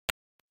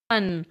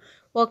everyone,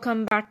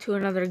 welcome back to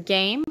another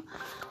game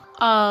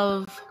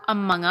of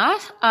Among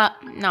Us.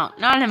 No,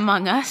 not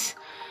Among Us.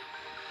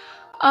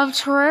 Of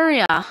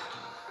Terraria,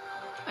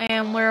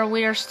 and where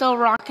we are still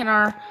rocking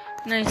our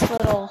nice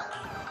little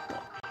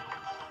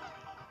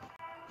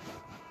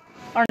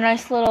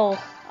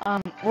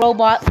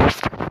robot.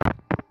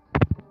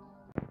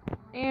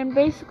 And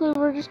basically,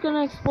 we're just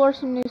gonna explore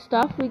some new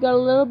stuff. We got a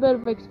little bit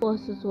of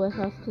explosives with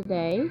us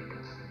today,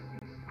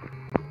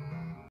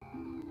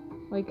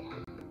 like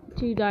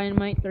 2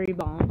 dynamite, 3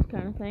 bombs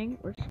kind of thing.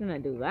 We're just gonna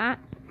do that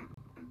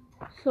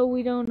so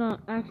we don't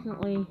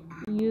accidentally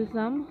use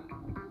them.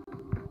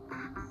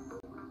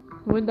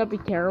 Wouldn't that be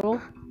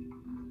terrible?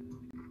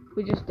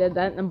 We just did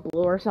that and then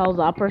blew ourselves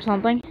up or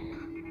something.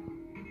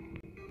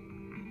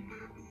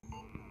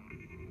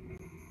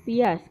 But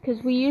yes,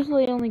 because we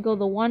usually only go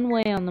the one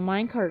way on the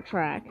minecart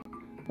track,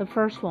 the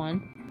first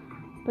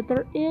one. But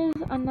there is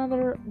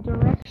another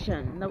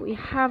direction that we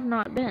have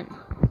not been.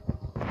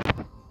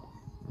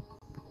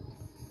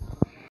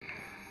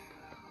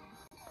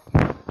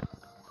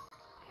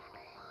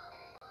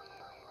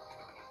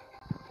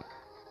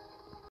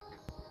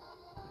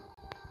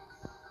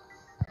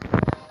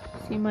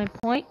 See my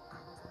point?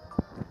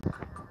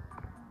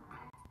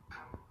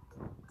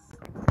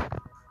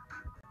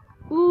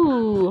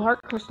 Ooh,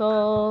 heart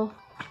crystal.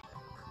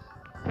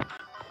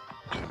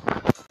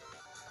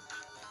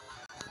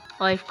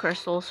 Life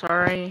crystal,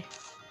 sorry.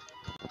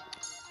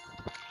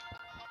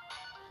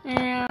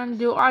 And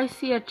do I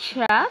see a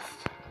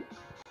chest?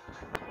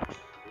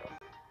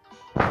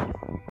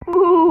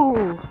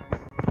 Ooh.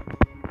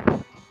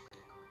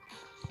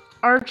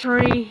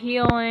 Archery,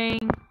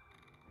 healing.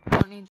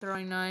 Don't need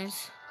throwing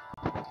knives.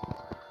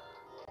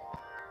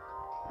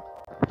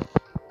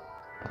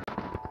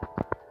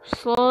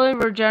 Slowly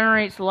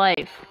regenerates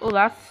life. Oh,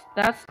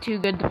 that's too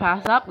good to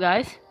pass up,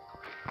 guys.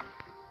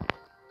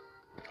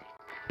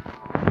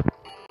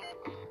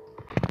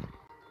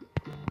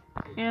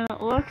 And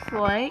it looks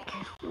like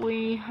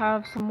we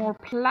have some more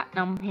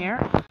platinum here.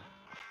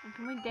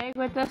 Can we dig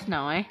with this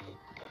now, eh?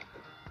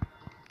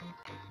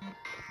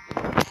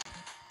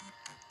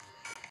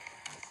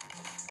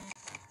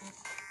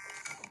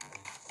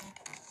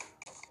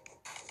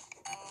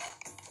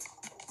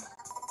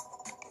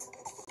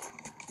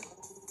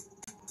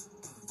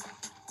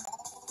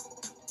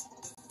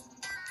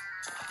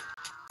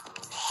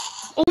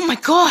 Oh my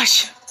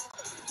gosh!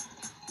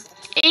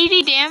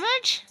 80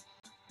 damage?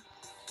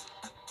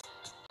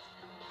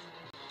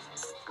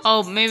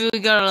 Oh, maybe we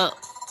got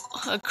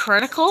a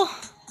critical?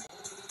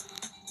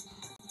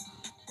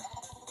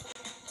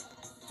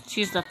 Let's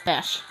use the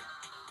fish.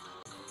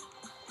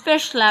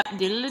 Fish slap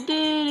doodle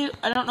doo.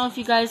 I don't know if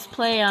you guys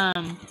play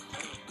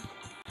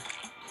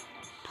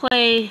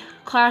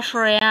Clash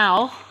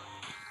Royale,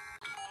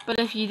 but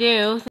if you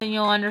do, then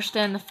you'll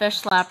understand the fish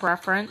slap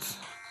reference.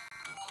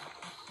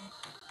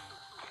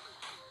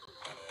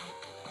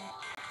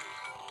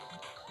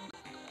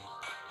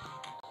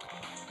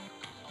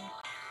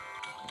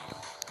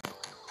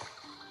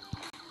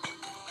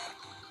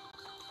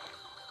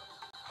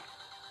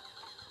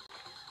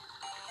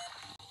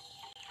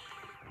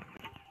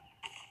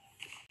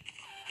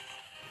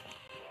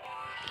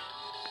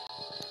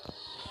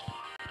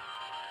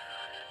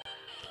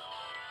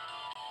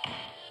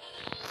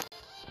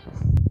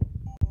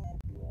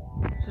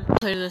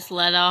 Clear this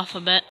lead off a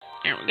bit.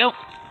 There we go.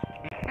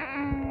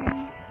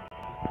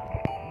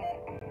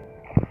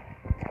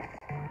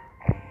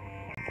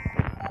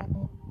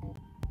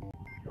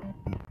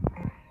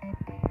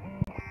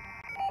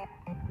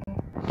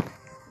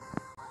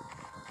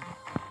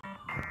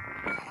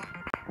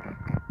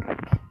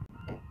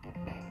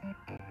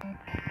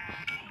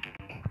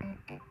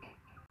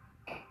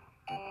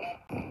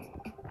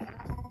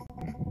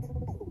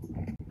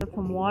 Got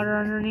some water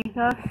underneath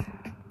us.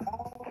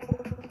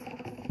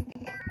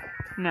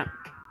 No.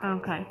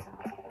 Okay.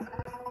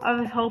 I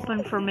was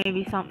hoping for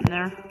maybe something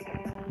there.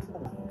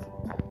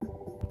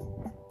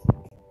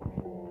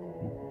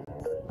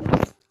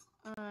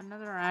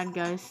 Another ad,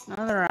 guys.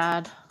 Another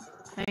ad.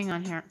 Hang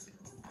on here.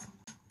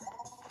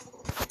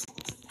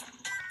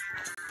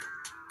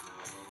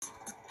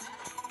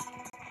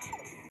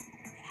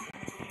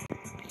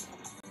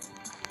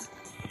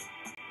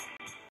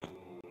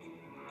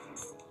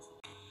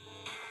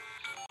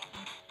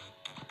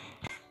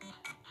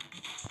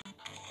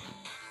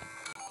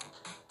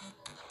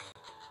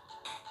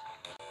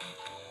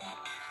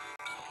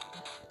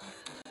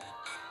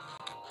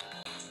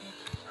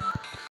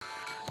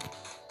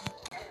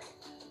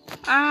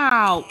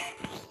 Ow!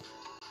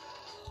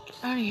 Get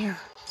out of here.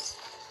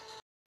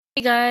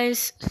 Hey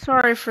guys,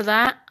 sorry for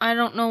that. I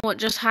don't know what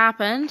just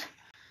happened.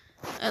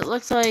 It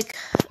looks like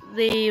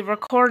the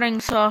recording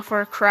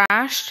software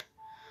crashed.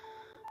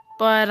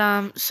 But,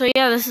 so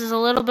yeah, this is a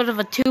little bit of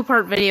a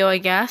 2-part video, I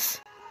guess.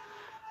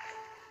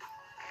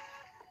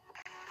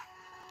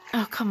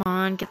 Oh, come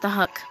on, get the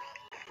hook.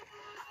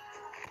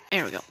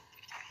 There we go.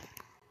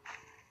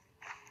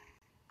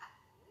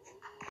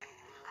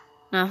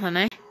 Nothing,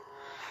 eh?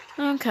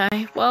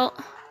 Okay, well,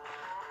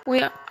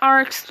 We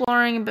are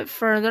exploring a bit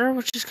further,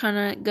 which is kind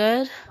of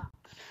good.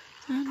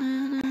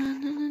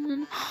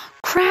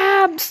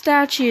 Crab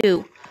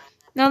statue!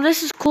 Now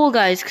this is cool,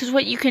 guys, because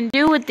what you can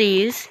do with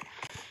these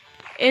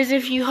is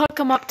if you hook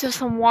them up to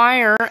some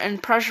wire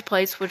and pressure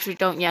plates, which we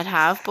don't yet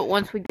have, but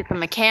once we get the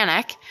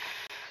mechanic,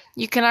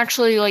 you can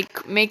actually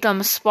like make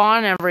them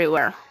spawn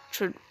everywhere,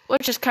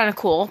 which is kind of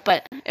cool,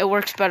 but it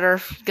works better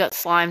if you got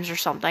slimes or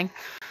something,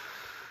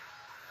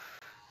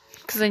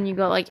 because then you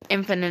got like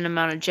infinite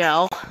amount of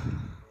gel.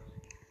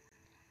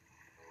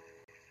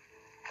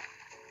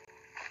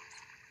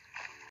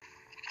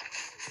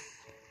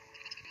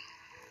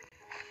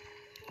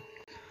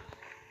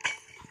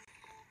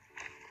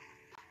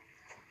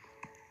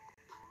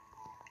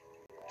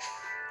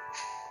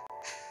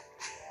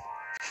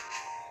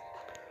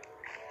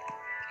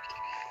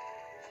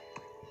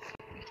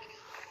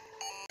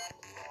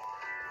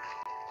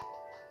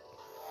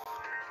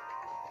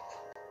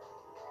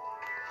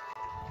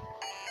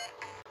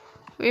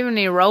 We even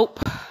need rope.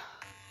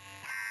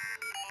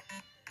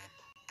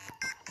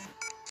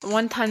 The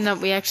one time that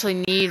we actually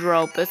need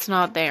rope, it's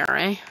not there,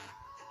 eh?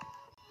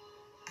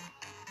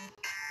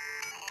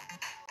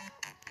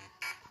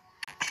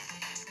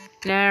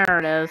 There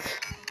it is.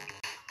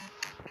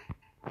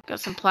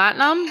 Got some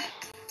platinum.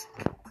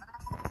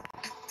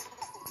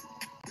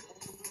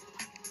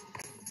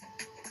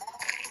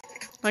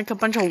 Like a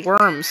bunch of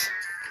worms.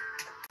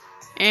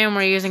 And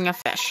we're using a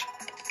fish.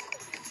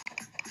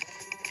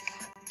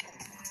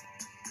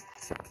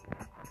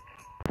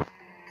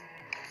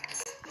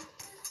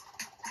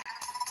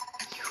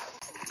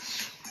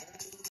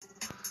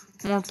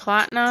 More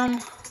platinum.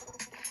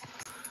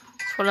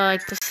 That's what I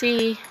like to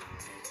see.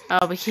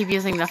 Oh, we keep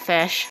using the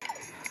fish.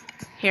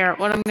 Here,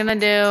 what I'm gonna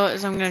do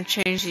is I'm gonna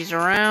change these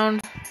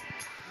around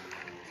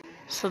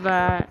so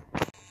that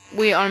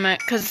we automatic,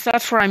 because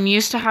that's where I'm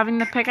used to having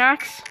the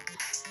pickaxe.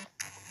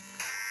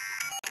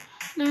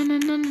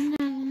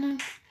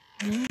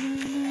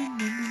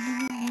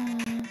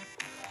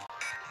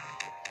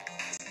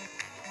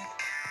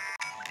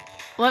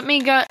 Let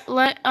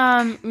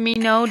me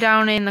know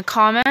down in the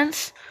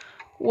comments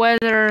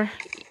whether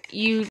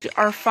you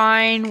are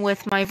fine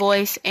with my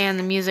voice and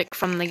the music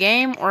from the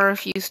game, or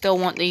if you still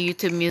want the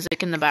YouTube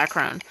music in the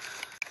background.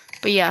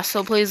 But yeah,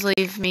 so please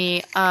leave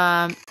me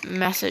a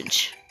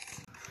message.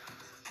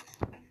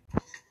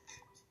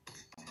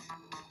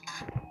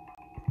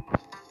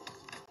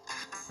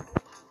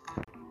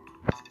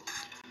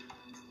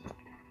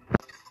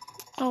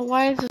 Oh,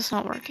 why is this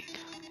not working?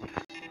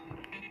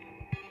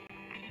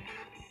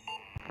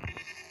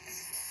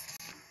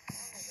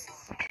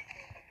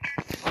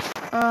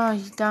 Oh,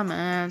 you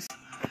dumbass.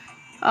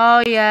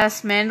 Oh,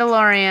 yes,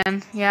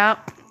 Mandalorian.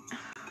 Yep.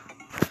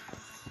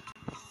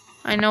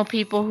 I know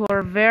people who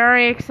are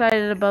very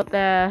excited about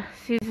the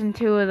season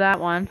 2 of that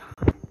one.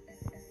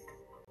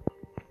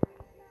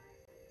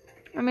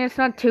 I mean, it's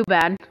not too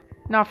bad.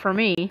 Not for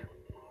me,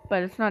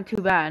 but it's not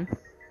too bad.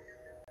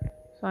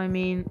 So, I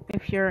mean,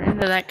 if you're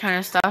into that kind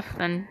of stuff,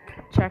 then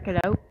check it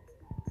out.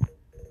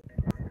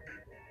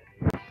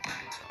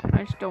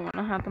 I just don't want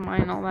to have to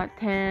mine all that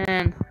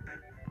tin.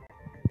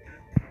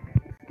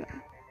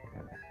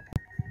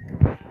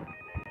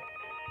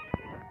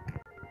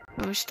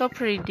 But we're still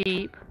pretty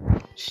deep.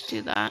 Just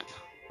do that.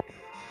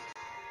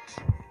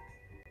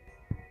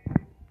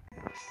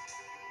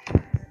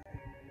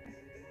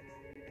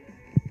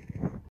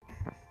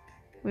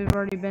 We've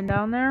already been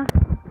down there.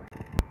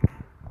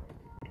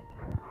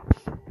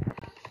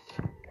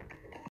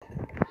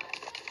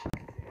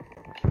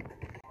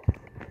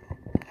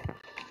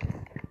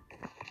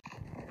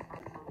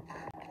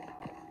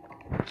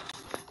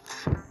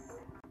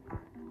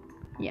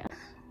 Yes.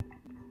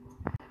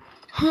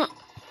 Huh.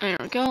 There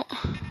we go.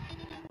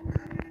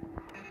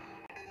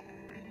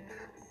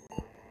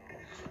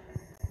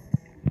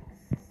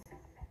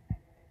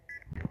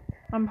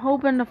 I'm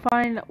hoping to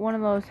find one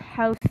of those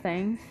house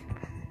things.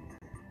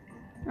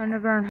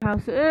 Underground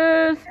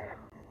houses.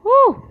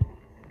 Woo!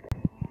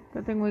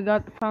 Good thing we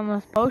found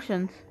those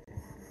potions.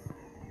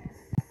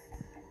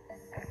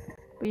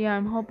 But yeah,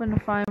 I'm hoping to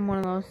find one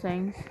of those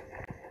things.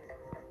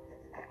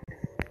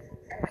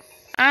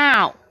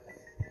 Ow!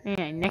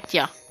 Yeah, I nicked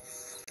ya.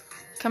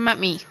 Come at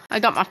me. I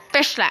got my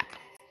fish slap.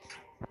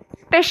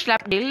 Fish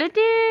slap doodle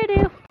doo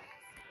doo.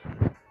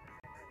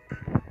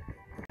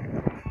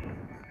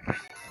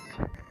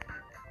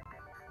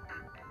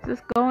 Does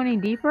this go any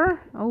deeper?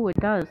 Oh, it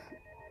does.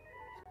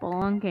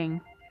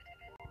 Spelunking.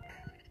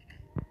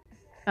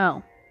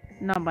 Oh,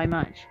 not by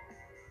much.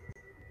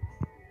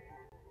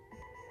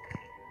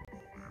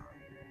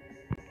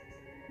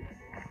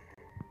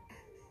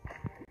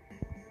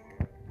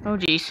 Oh,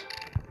 jeez.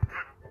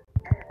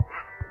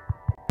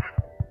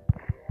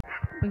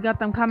 We got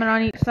them coming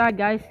on each side,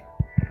 guys.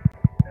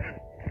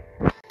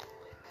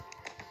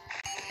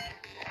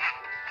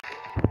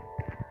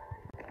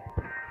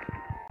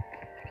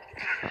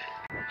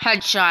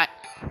 Headshot.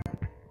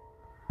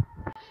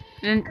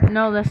 Didn't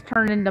know this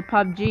turned into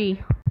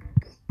PUBG.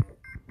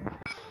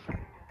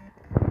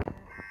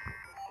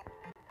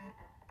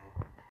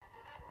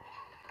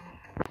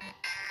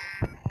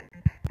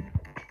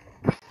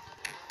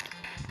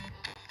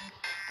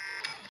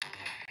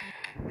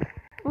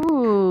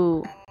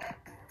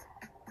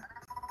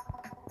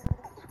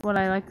 what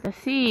I like to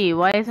see.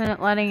 Why isn't it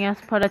letting us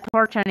put a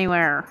torch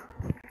anywhere?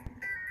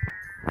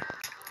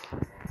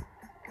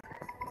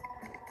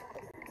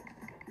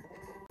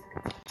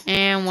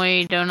 And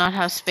we do not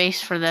have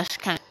space for this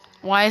kind of...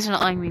 Why isn't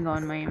it letting me go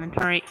in my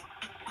inventory?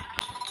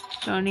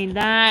 Don't need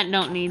that,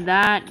 don't need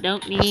that,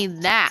 don't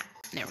need that.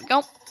 There we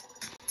go.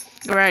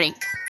 Ready.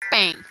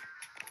 Bang.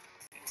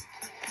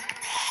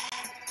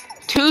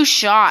 2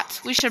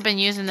 shots. We should have been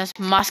using this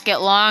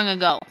musket long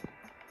ago.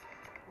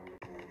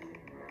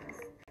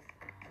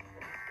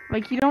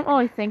 Like, you don't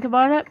really think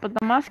about it, but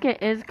the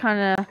musket is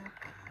kind of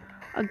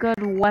a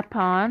good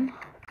weapon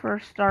for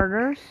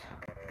starters.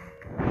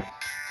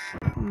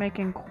 We're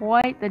making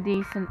quite the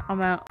decent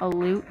amount of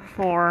loot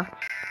for...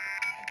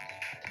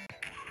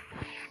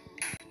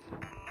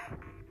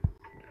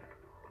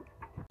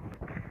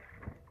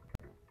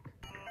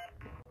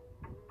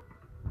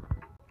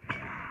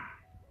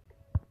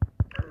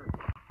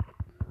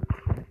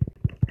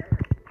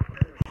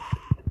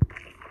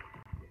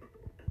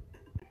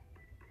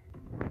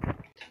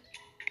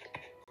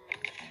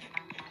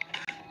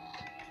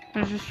 I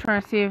was just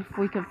trying to see if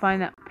we could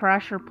find that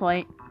pressure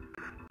plate.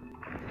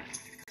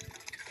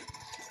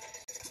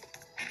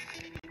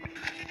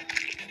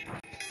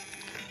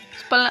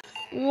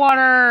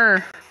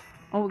 Water!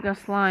 Oh, we got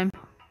slime.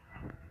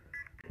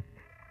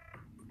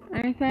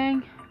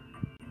 Anything?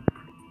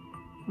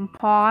 Some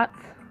pots.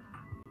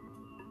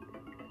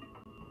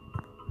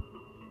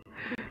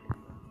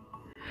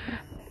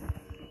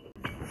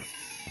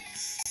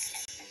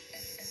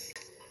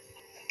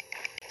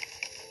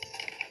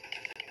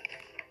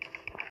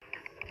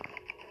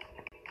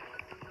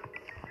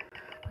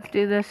 Let's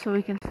do this so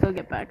we can still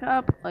get back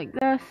up, like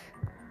this.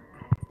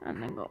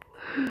 And then go.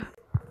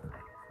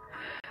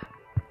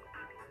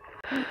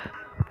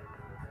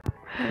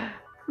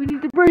 We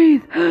need to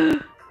breathe!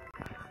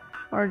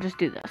 Or just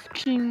do this.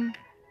 Ching.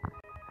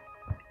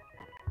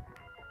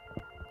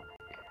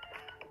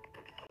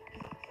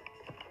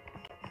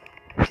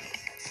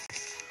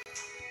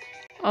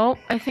 Oh,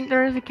 I think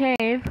there is a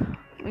cave.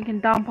 We can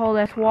dump all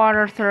this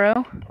water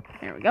through.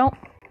 There we go.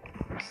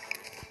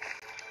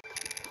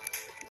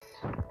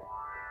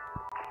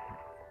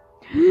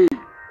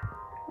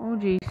 Oh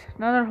jeez,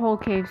 another whole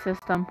cave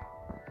system.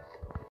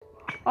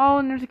 Oh,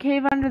 and there's a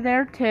cave under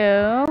there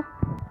too.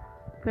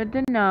 Good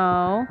to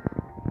know.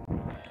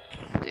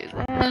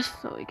 Do this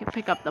so we can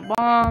pick up the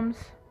bombs.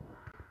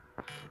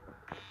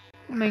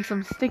 Make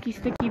some sticky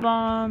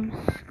bombs.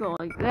 Go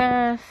like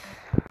this.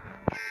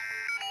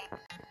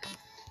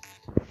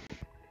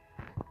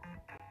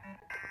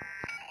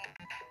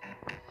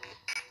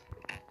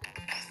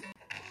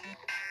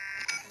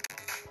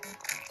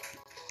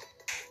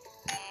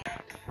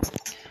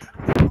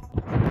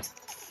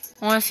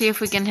 I want to see if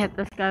we can hit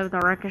this guy with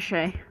a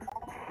ricochet.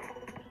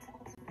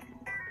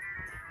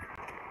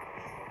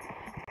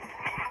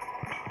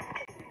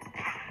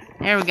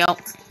 There we go.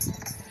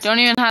 Don't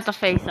even have to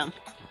face him.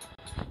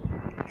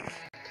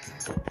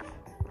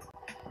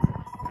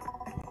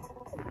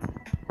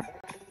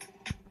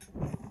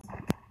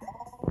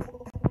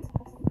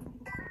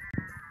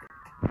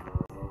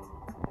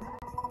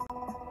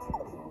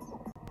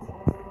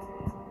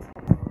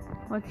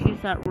 Let's use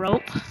that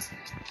rope.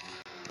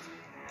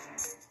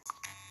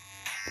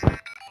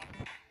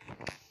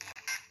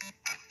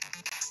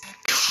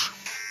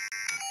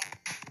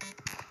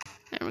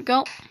 There we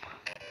go.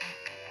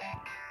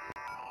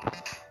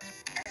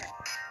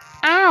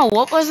 Ow,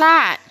 what was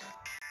that?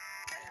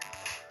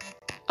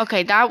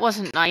 Okay, that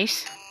wasn't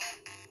nice.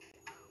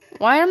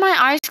 Why are my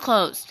eyes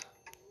closed?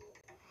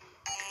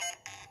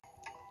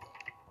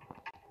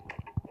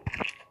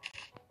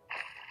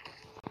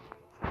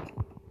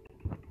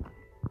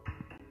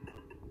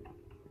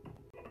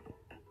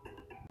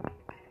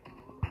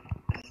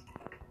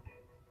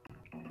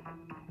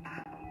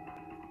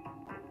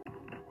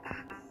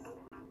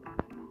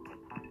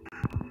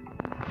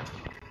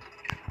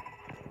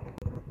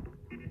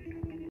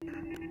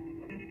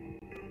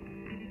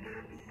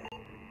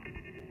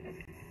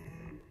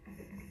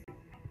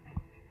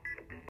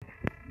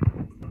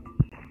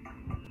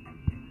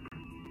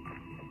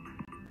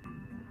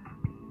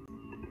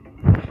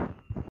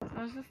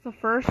 Was this the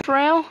first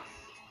rail?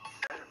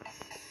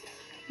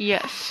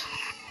 Yes.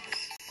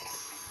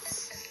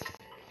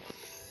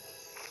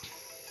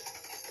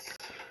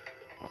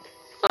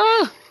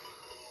 Ah!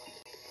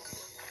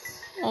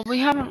 Well, we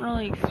haven't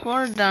really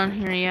explored down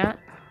here yet.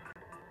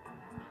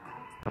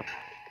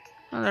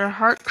 Another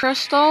heart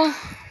crystal.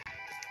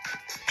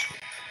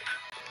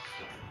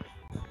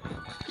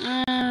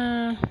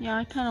 Yeah,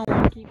 I kind of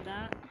want to keep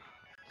that.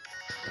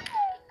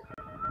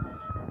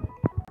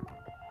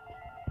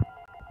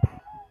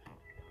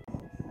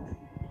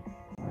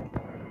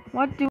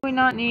 What do we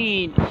not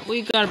need?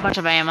 We've got a bunch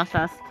of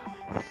amethyst.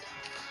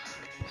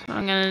 That's what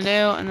I'm gonna do,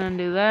 and then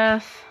do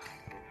this.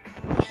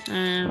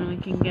 And we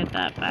can get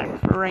that back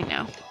for right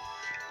now.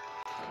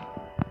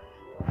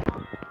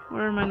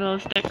 Where are my glow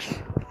sticks?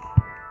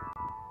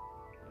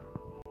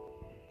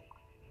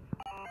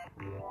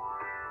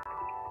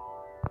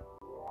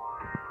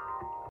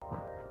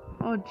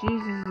 Oh,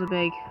 Jesus is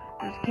big.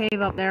 There's a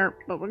cave up there,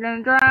 but we're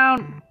gonna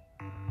drown.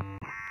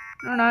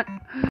 No, not.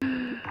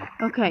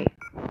 Okay.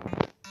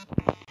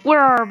 Where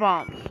are our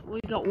bombs?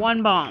 We got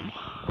one bomb.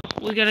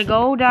 We gotta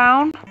go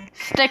down,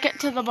 stick it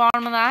to the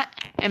bottom of that,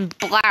 and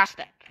blast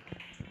it.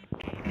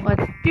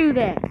 Let's do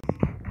this.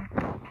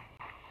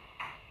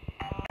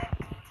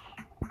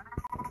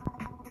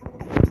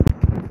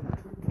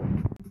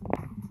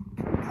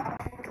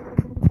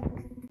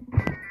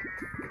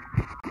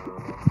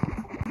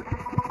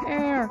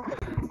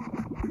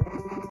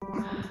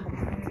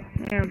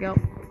 There we go.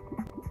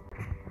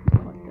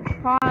 Put this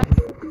pot.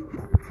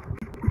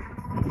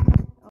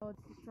 Oh,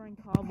 it's destroying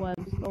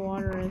cobwebs. The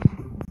water is.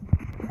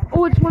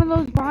 Oh, it's one of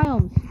those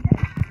biomes.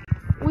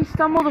 We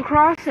stumbled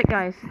across it,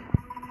 guys.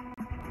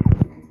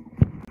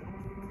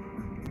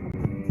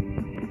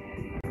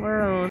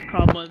 Where are those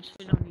cobwebs?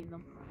 We don't need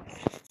them.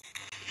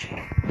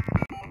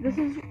 This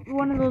is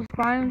one of those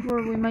biomes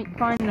where we might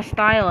find the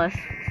stylus.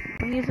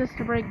 Can we use this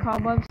to break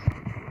cobwebs?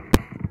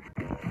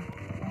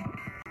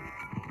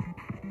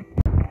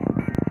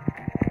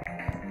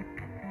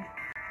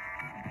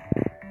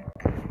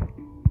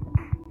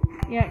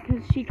 Yeah,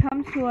 because she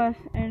comes to us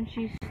and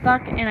she's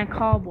stuck in a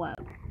cobweb.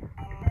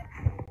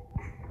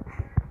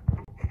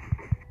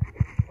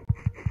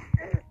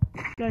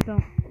 These guys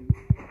don't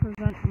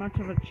present much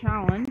of a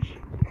challenge.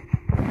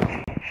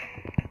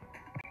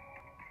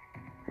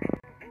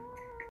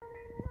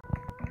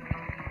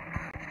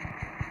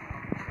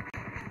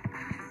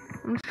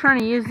 I'm just trying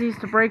to use these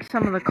to break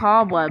some of the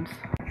cobwebs.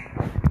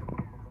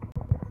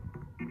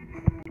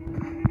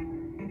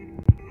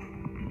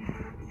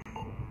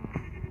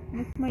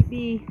 This might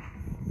be...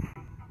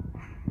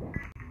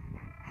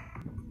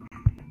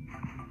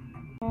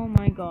 Oh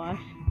my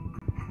gosh.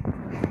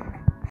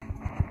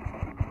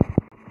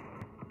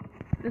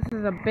 This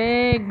is a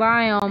big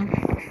biome.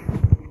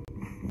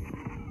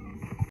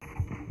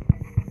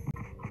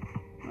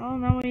 Oh,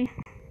 now we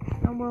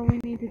know where we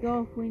need to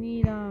go if we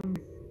need,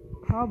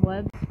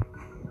 cobwebs.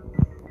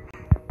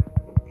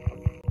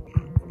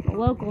 The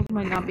locals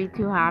might not be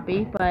too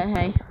happy, but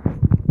hey.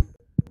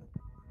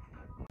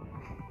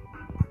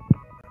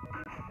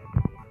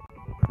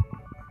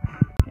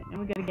 Okay, now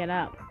we gotta get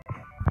up.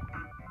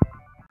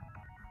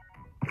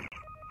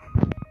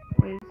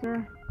 Wait, is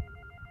there...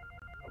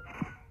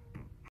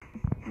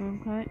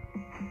 Okay.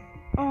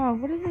 Oh,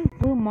 what is this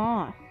blue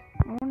moss?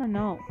 I wanna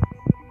know.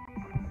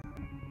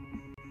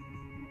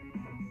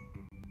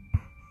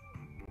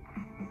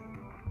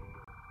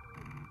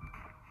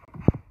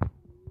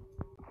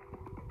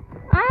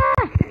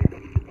 Ah!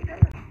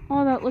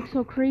 Oh, that looks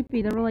so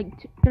creepy. There were like,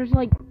 there's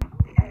like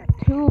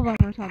 2 of them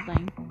or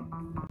something.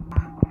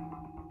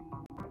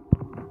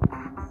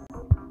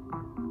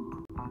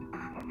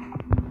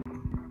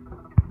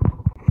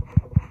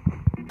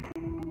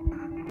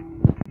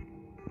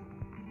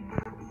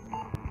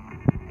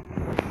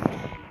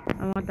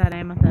 I want that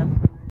amethyst.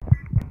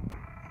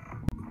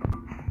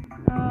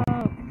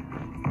 Oh.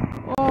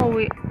 Oh,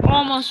 we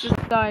almost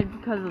just died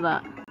because of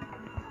that.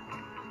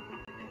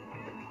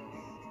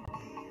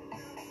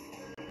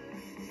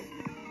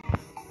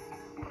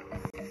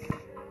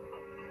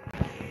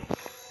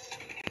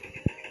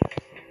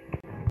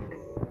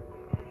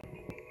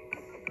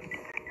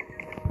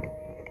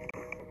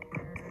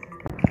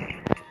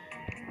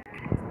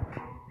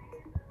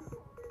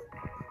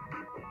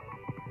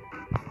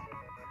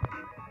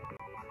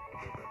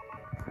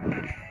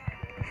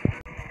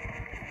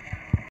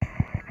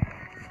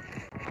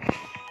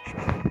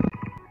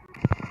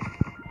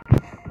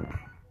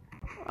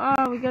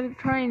 Oh, we gotta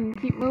try and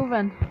keep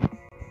moving.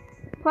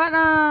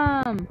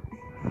 Platinum!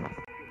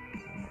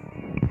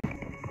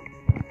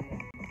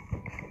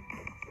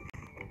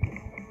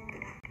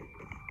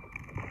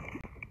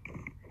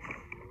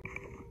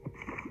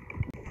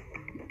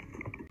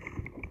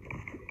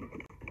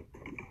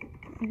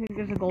 I think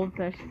there's a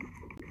goldfish.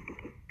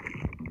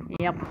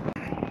 Yep.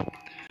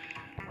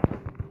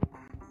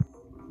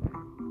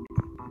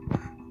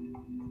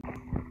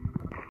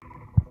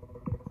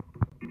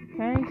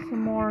 Okay,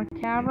 some more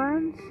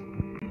caverns.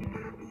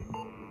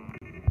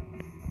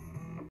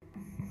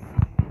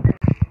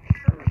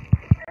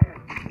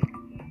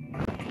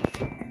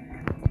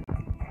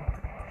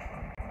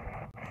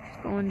 Let's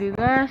go and do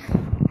this.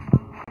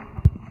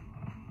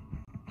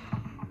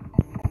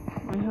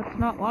 My hook's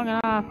not long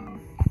enough.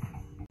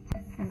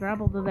 And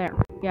grapple to there.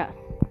 Yes.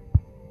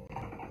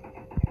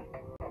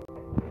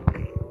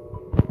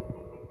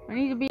 I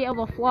need to be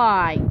able to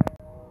fly.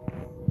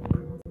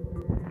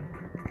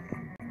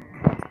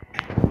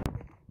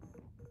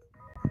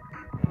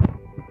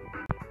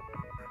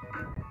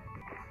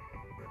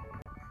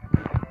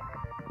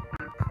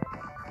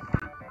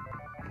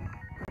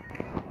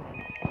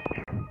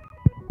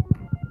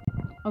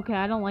 Okay,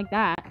 I don't like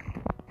that.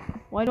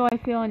 Why do I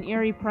feel an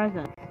eerie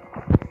presence?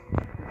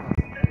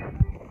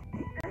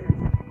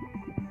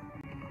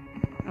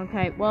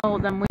 Okay, well,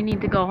 then we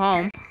need to go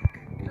home.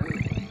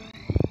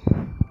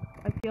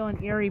 I feel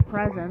an eerie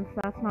presence.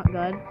 That's not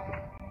good.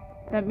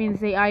 That means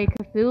the Eye of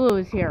Cthulhu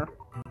is here.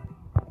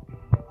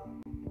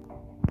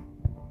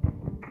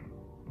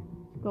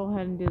 Let's go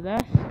ahead and do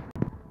this.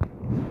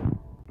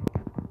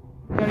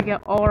 gotta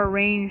get all our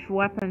ranged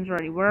weapons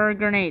ready. Where are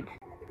grenades?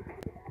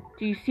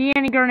 Do you see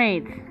any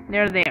grenades?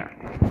 They're there.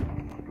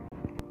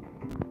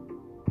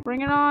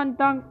 Bring it on,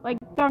 like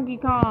Donkey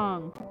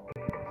Kong.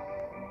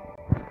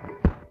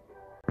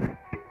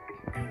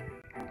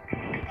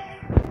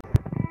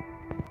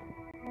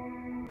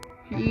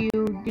 If you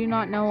do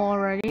not know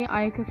already,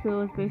 Eye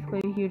Cthulhu is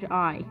basically a huge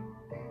eye.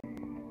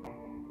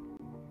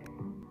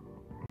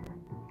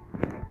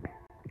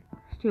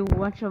 It's too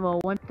much of a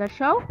what the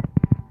show?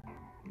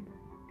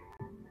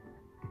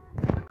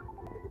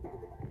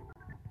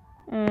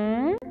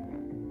 And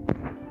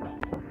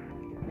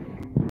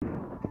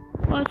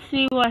let's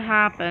see what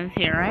happens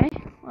here, right?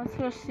 Let's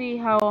just see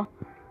how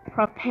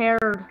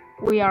prepared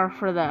we are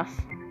for this.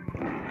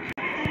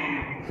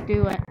 Let's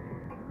do it.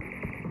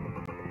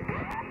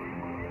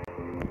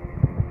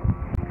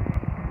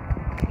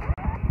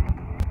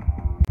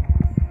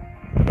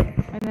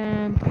 And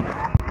then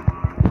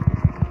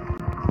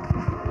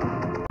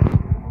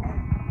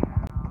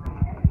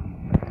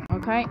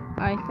okay,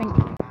 I think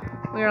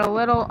we are a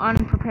little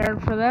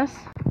unprepared for this.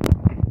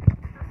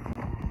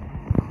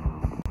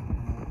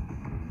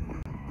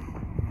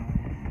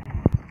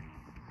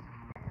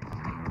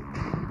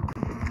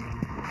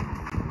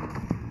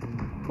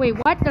 Wait,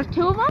 what? There's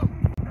two of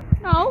them?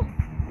 No.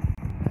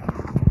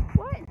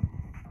 What?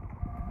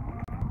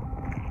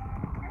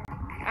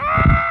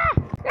 Ah!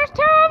 There's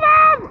two of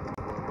them!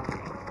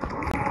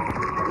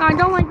 No, I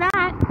don't like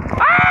that.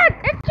 Ah!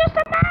 It's just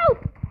a mouth!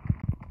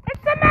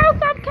 It's the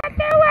mouth of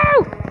Cthulhu!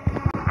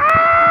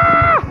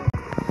 Ah!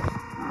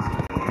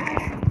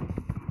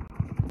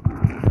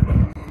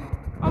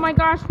 Oh my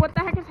gosh, what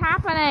the heck is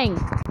happening?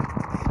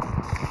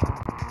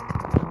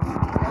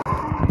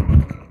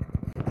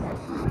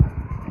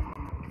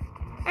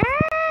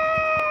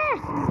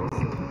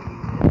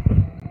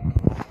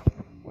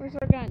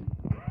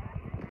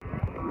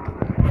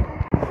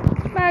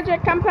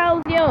 Magic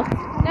compels you.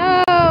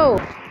 No.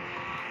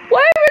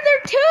 Why were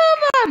there two of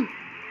them?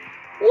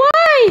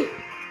 Why?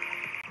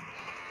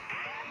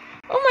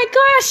 Oh my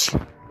gosh.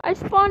 I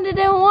spawned it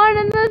in one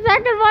and the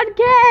second one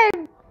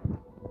came.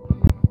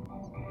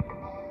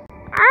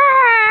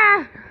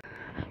 Ah.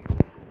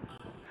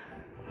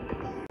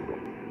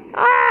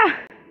 Ah.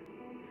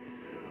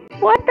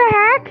 What the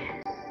heck?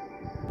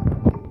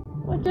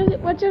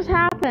 What just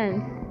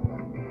happened?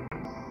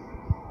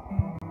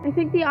 I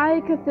think the Eye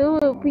of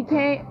Cthulhu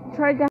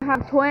tried to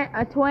have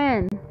a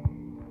twin.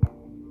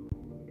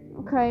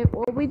 Okay,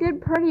 well we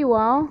did pretty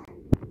well.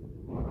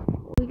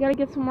 We gotta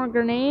get some more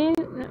grenades.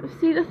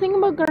 See, the thing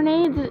about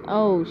grenades is...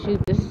 Oh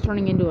shoot, this is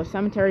turning into a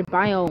cemetery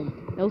biome.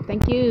 No,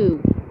 thank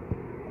you.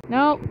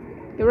 Nope.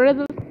 Get rid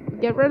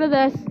of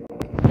this.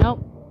 Nope.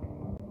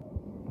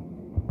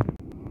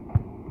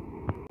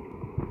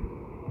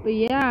 But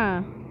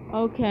yeah.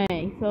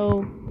 Okay,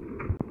 so...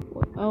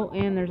 Oh,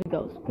 and there's a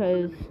ghost,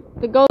 because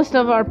the ghost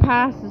of our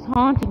past is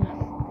haunting us.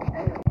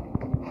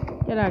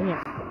 Get out of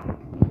here.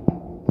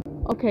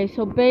 Okay,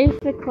 so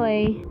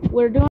basically,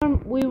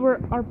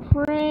 are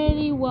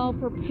pretty well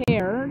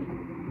prepared.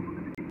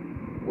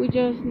 We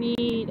just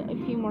need a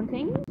few more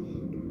things.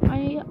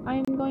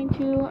 I'm going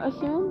to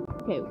assume.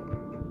 Okay,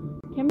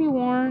 can be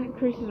worn,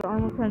 increases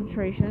armor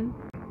penetration.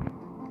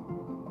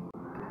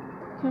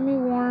 Can be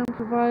worn,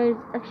 provides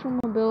extra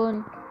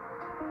mobility.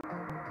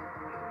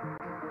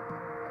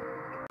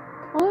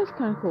 Oh, that's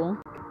kind of cool.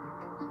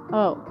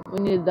 Oh, we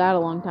needed that a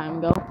long time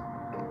ago.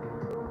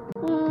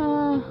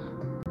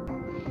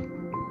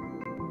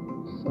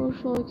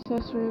 Social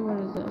accessory, what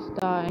is this?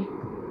 Die.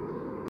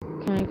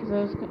 Okay, because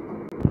I was gonna...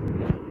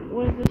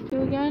 What does this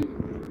do again?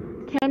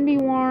 Can be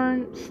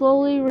worn,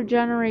 slowly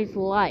regenerates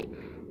life.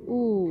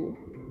 Ooh.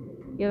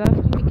 Yeah, that's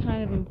gonna be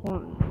kind of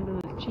important. I'm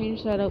gonna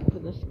change that out for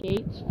the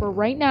skates. For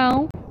right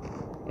now,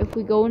 if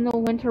we go in the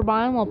winter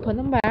biome, I'll put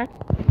them back.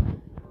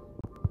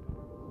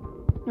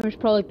 There's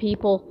probably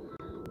people.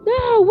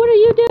 No, what are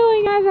you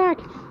doing, Isaac?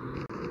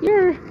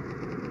 You're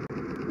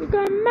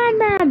going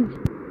madman.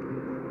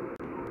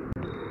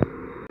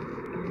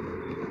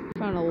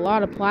 Found a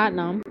lot of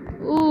platinum.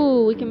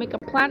 Ooh, we can make a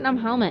platinum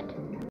helmet.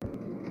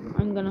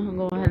 I'm gonna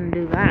go ahead and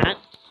do that.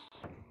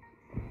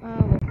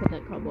 We'll put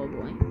that cowboy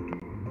boy.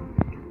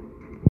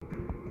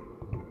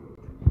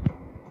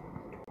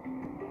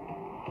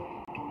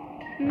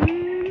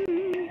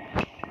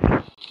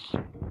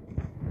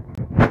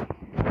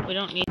 We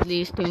don't need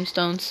these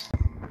tombstones.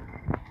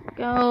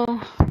 Go.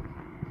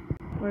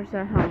 Where's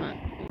that helmet?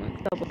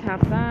 Let's double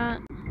tap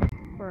that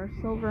for our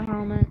silver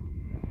helmet.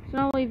 So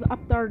now we've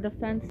upped our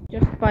defense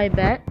just by a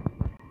bit.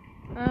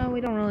 We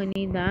don't really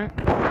need that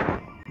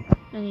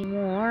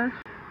anymore.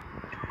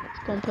 Let's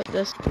go and put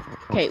this.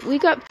 Okay, we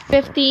got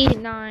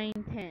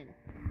 5910.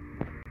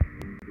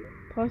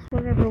 Plus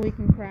whatever we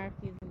can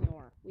craft using the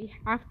ore. We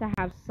have to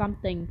have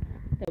something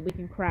that we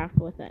can craft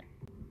with it.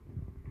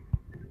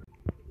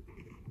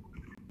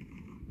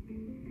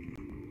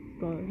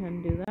 Go ahead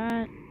and do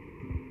that.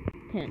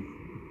 10.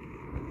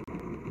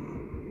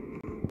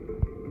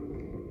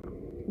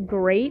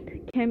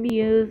 Grate can be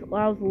used,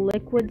 allows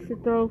liquids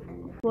to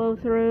flow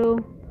through.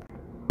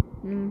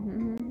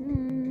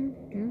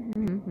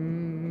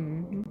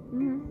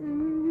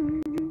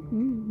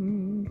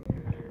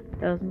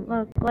 Doesn't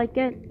look like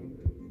it.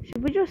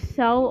 Should we just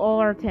sell all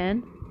our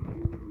tin?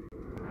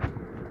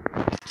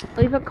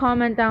 Leave a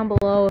comment down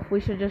below if we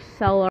should just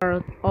sell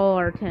all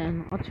our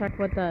tin. I'll check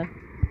what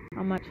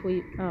how much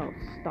we... Oh,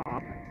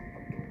 stop.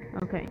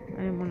 Okay,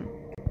 I didn't want to...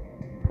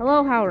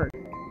 Hello, Howard.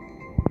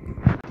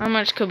 How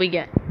much could we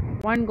get?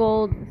 1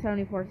 gold,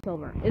 74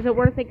 silver. Is it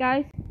worth it,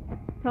 guys?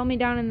 Tell me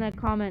down in the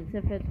comments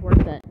if it's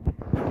worth it.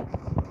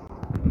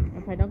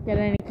 If I don't get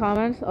any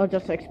comments, I'll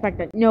just expect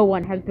that no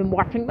one has been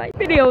watching my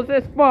videos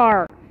this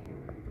far.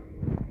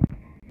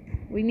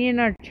 We need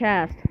another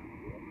chest.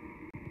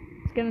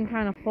 It's getting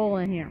kind of full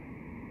in here.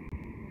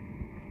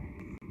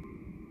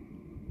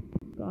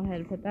 Go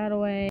ahead and put that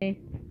away.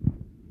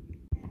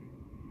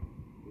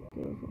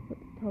 We'll put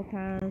the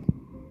topaz.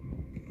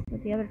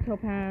 Put the other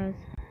topaz.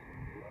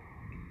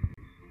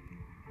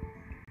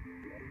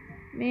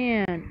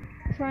 Man,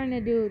 trying to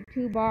do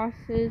 2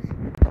 bosses.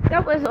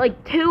 That was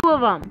like 2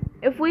 of them.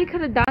 If we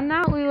could have done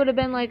that, we would have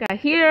been like a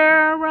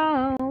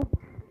hero.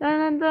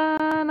 Dun, dun,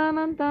 dun, dun,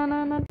 dun,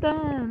 dun, dun,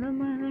 dun,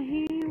 I'm a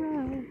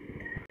hero.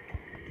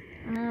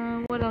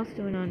 What else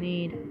do we not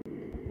need?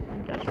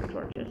 Industrial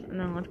torches. And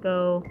then let's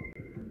go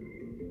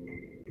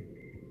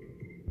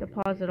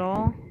deposit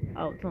all.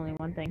 Oh, it's only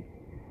 1 thing.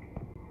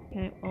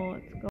 Okay, well,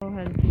 let's go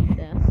ahead and eat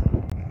this.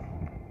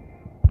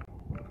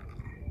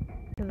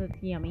 Because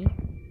it's yummy.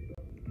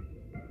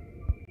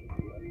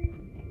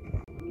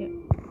 Okay.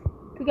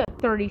 We got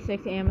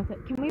 36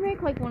 amethyst. Can we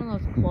make like one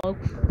of those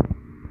cloaks?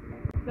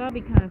 That'd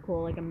be kind of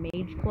cool, like a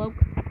mage cloak.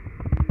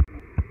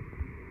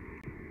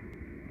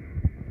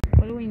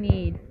 What do we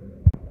need?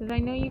 Because I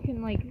know you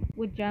can, like,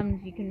 with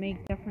gems, you can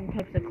make different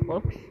types of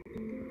cloaks.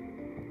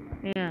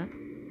 Yeah.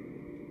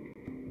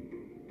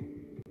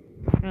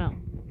 Oh,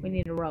 we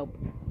need a rope.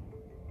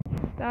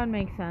 That would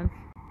make sense.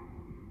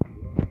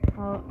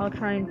 I'll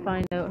try and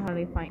find out how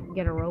to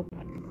get a rope.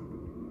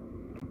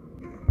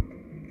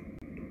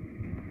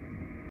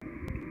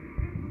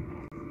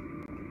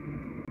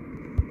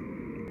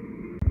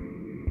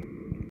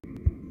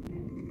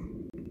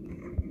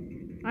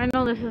 I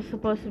know this is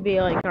supposed to be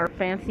like our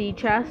fancy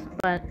chest,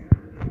 but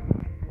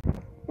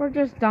we're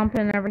just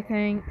dumping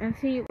everything. And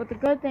see, what the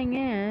good thing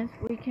is,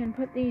 we can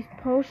put these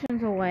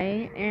potions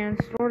away and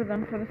store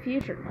them for the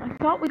future. I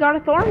thought we got a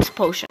thorns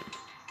potion.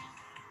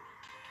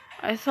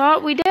 I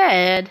thought we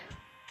did.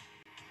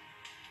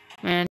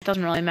 Man, it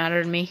doesn't really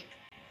matter to me.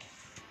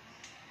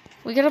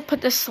 We gotta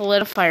put this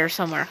solidifier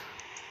somewhere.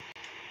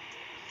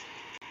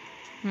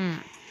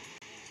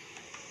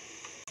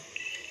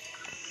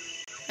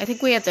 I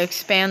think we have to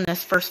expand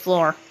this first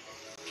floor.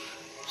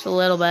 Just a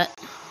little bit.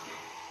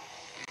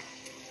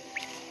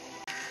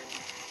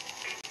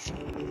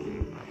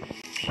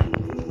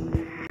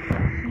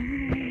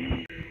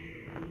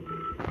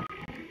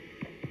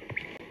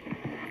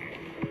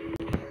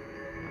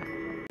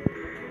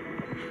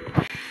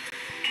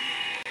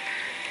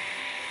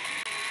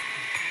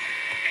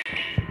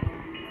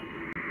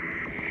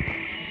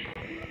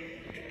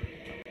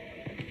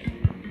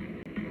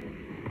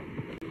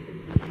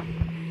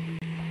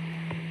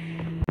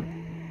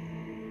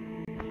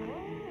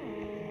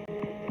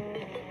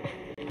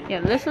 Yeah,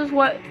 this is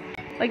what,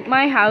 like,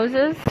 my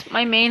houses,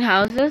 my main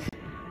houses,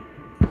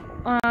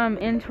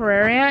 in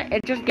Terraria,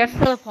 it just gets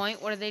to the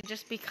point where they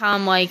just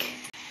become, like,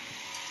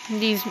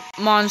 these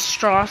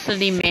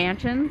monstrosity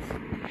mansions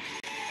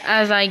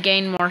as I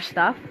gain more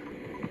stuff,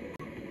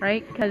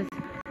 right? Because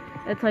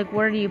it's like,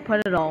 where do you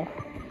put it all?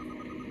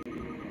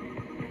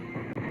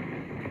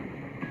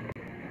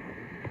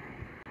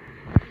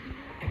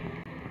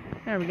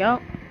 There we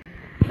go.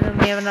 And then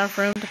we have enough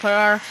room to put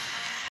our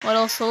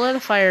little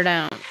solidifier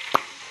down.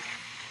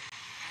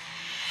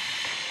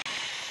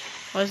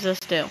 What does this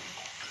do?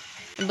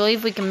 I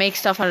believe we can make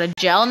stuff out of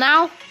gel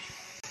now.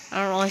 I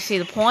don't really see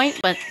the point,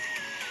 but...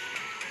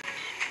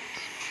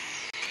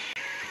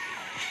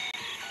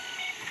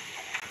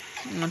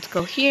 let's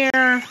go here.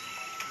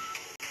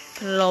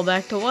 Put it all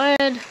back to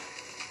wood.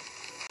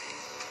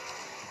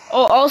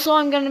 Oh, also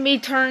I'm going to be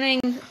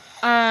turning...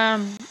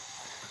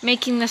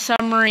 making the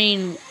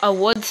submarine a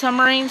wood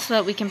submarine so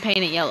that we can paint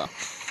it yellow.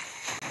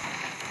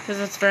 Because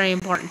that's very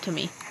important to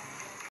me.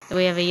 So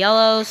we have a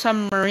yellow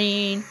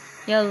submarine...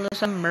 Yellow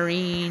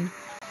submarine.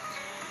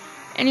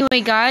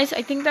 Anyway, guys,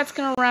 I think that's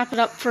going to wrap it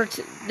up for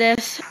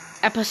this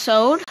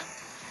episode.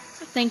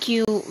 Thank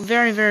you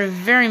very, very,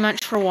 very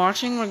much for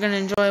watching. We're going to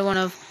enjoy one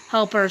of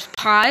Helper's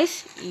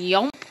pies.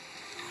 Yomp.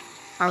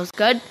 That was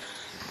good.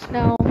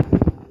 Now,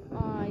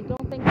 I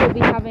don't think we'll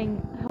be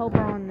having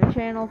Helper on the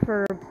channel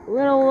for a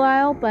little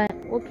while, but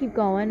we'll keep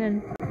going.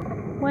 And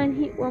when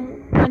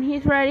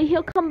he's ready,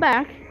 he'll come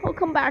back. He'll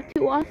come back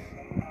to us.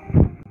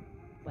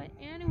 But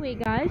anyway,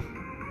 guys,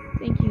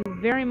 thank you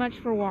very much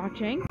for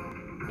watching,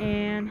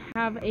 and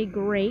have a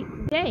great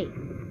day.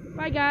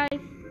 Bye, guys.